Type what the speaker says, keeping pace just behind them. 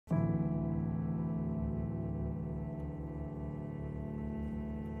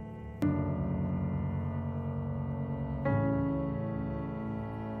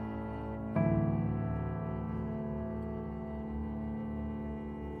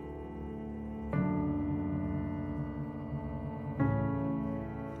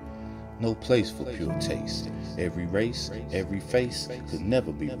no place for pure taste. Every race, every face could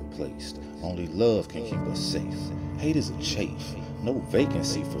never be replaced. Only love can keep us safe. Hate is a chafe, no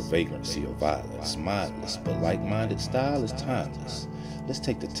vacancy for vagrancy or violence. Mindless, but like-minded style is timeless. Let's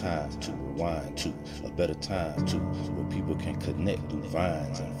take the time to rewind to a better time too, where people can connect through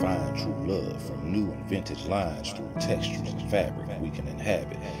vines and find true love from new and vintage lines through texture and fabric we can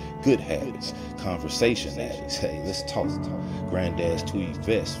inhabit. Good habits, conversation addicts, hey, let's talk. Granddad's tweed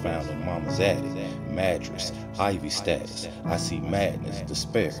vest found in mama's attic, mattress, ivy status. I see madness,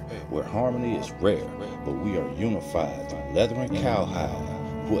 despair, where harmony is rare, but we are unified through leather and cowhide.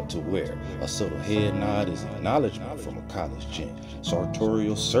 What to wear. A subtle head nod is acknowledgement from a college gent.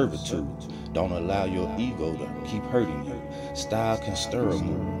 Sartorial servitude. Don't allow your ego to keep hurting you. Style can stir a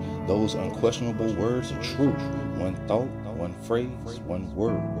mood. Those unquestionable words are true. One thought, one phrase, one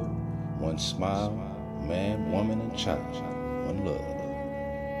word. One smile, man, woman, and child. One love.